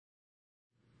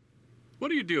What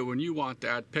do you do when you want to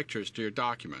add pictures to your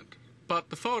document,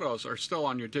 but the photos are still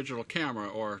on your digital camera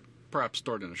or perhaps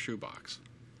stored in a shoebox?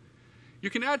 You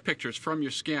can add pictures from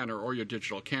your scanner or your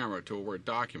digital camera to a Word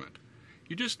document.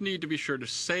 You just need to be sure to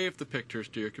save the pictures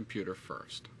to your computer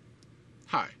first.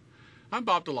 Hi, I'm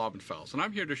Bob DeLaubenfels, and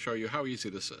I'm here to show you how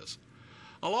easy this is.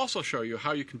 I'll also show you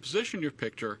how you can position your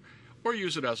picture or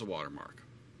use it as a watermark.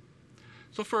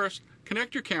 So first,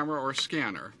 connect your camera or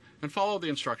scanner and follow the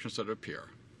instructions that appear.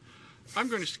 I'm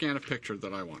going to scan a picture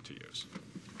that I want to use.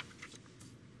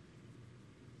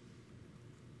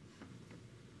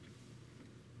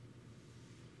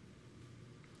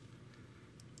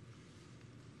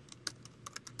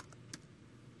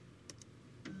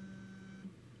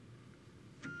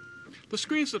 The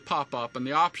screens that pop up and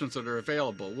the options that are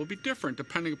available will be different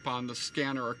depending upon the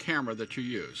scanner or camera that you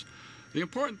use. The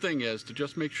important thing is to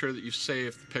just make sure that you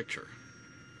save the picture.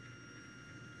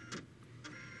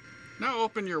 Now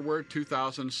open your Word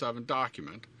 2007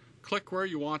 document, click where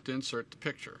you want to insert the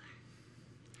picture.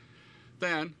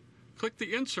 Then click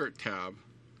the Insert tab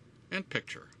and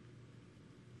Picture.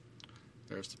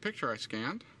 There's the picture I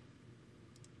scanned.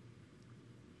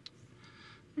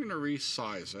 I'm going to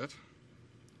resize it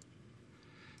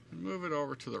and move it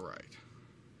over to the right.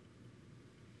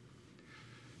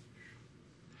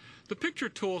 The Picture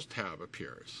Tools tab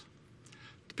appears.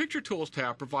 The Picture Tools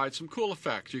tab provides some cool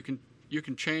effects. You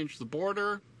can change the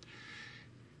border.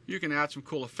 You can add some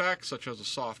cool effects such as a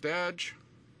soft edge.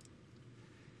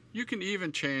 You can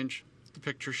even change the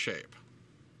picture shape.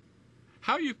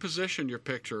 How you position your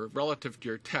picture relative to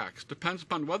your text depends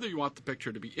upon whether you want the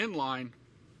picture to be inline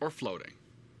or floating.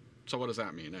 So what does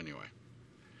that mean anyway?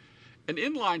 An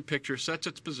inline picture sets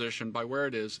its position by where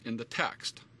it is in the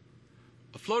text.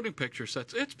 A floating picture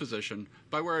sets its position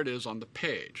by where it is on the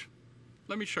page.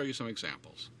 Let me show you some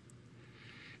examples.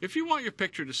 If you want your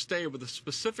picture to stay with a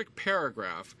specific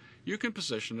paragraph, you can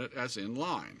position it as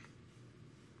inline.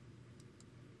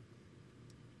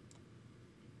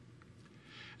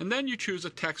 And then you choose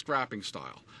a text wrapping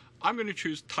style. I'm going to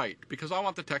choose tight because I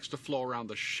want the text to flow around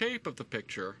the shape of the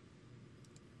picture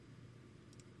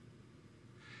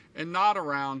and not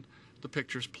around the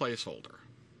picture's placeholder.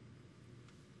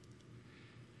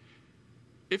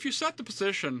 If you set the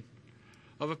position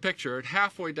of a picture at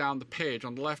halfway down the page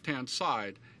on the left-hand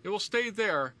side, it will stay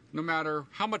there no matter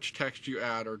how much text you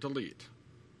add or delete.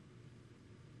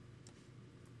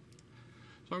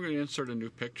 So I'm going to insert a new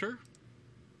picture.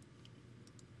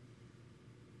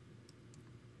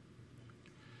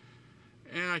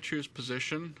 And I choose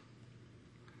position,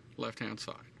 left-hand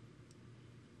side.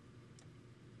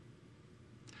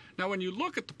 Now when you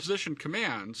look at the position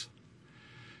commands,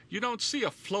 you don't see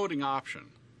a floating option.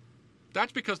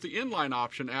 That's because the inline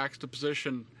option acts to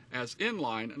position as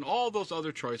inline, and all those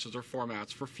other choices are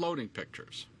formats for floating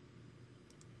pictures.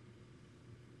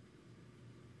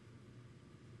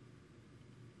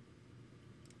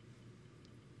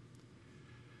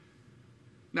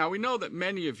 Now we know that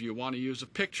many of you want to use a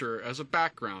picture as a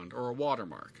background or a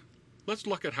watermark. Let's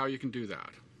look at how you can do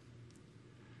that.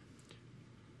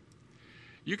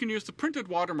 You can use the Printed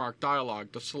Watermark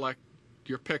dialog to select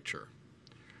your picture.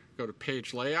 Go to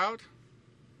Page Layout,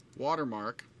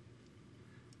 Watermark.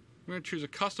 I'm going to choose a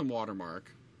custom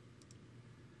watermark,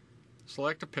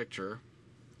 select a picture,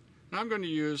 and I'm going to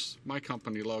use my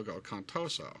company logo,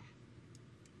 Contoso.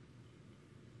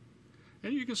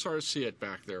 And you can sort of see it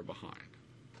back there behind.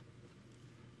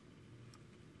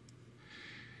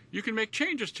 You can make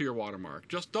changes to your watermark.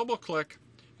 Just double-click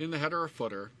in the header or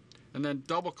footer, and then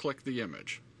double-click the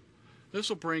image. This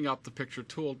will bring up the Picture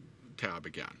Tool tab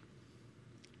again.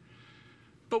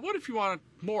 But what if you want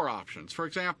more options? For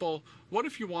example, what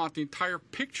if you want the entire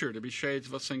picture to be shades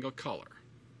of a single color?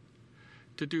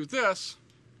 To do this,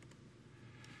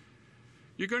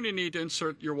 you're going to need to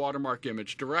insert your watermark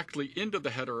image directly into the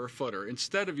header or footer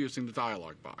instead of using the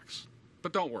dialog box.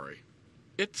 But don't worry,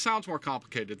 it sounds more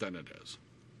complicated than it is.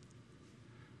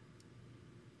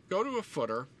 Go to a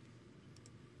footer,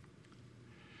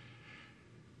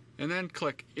 and then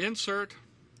click Insert,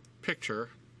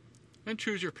 Picture, and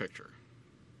choose your picture.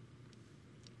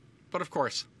 But of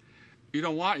course, you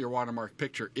don't want your watermark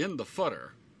picture in the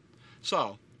footer.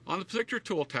 So, on the Picture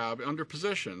Tool tab under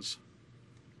Positions,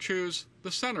 choose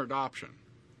the Centered option.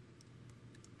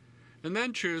 And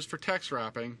then choose for text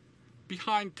wrapping,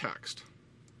 Behind Text.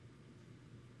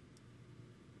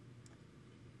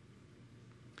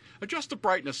 Adjust the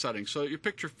brightness setting so that your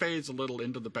picture fades a little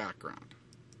into the background.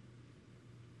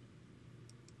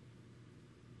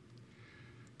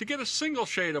 To get a single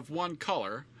shade of one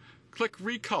color, click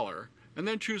Recolor, and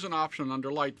then choose an option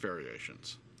under Light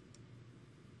Variations.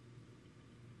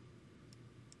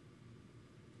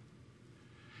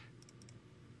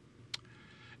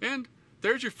 And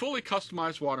there's your fully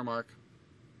customized watermark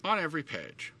on every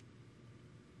page.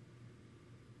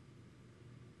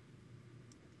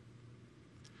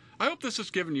 I hope this has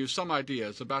given you some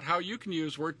ideas about how you can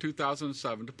use Word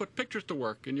 2007 to put pictures to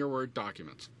work in your Word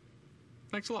documents.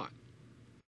 Thanks a lot.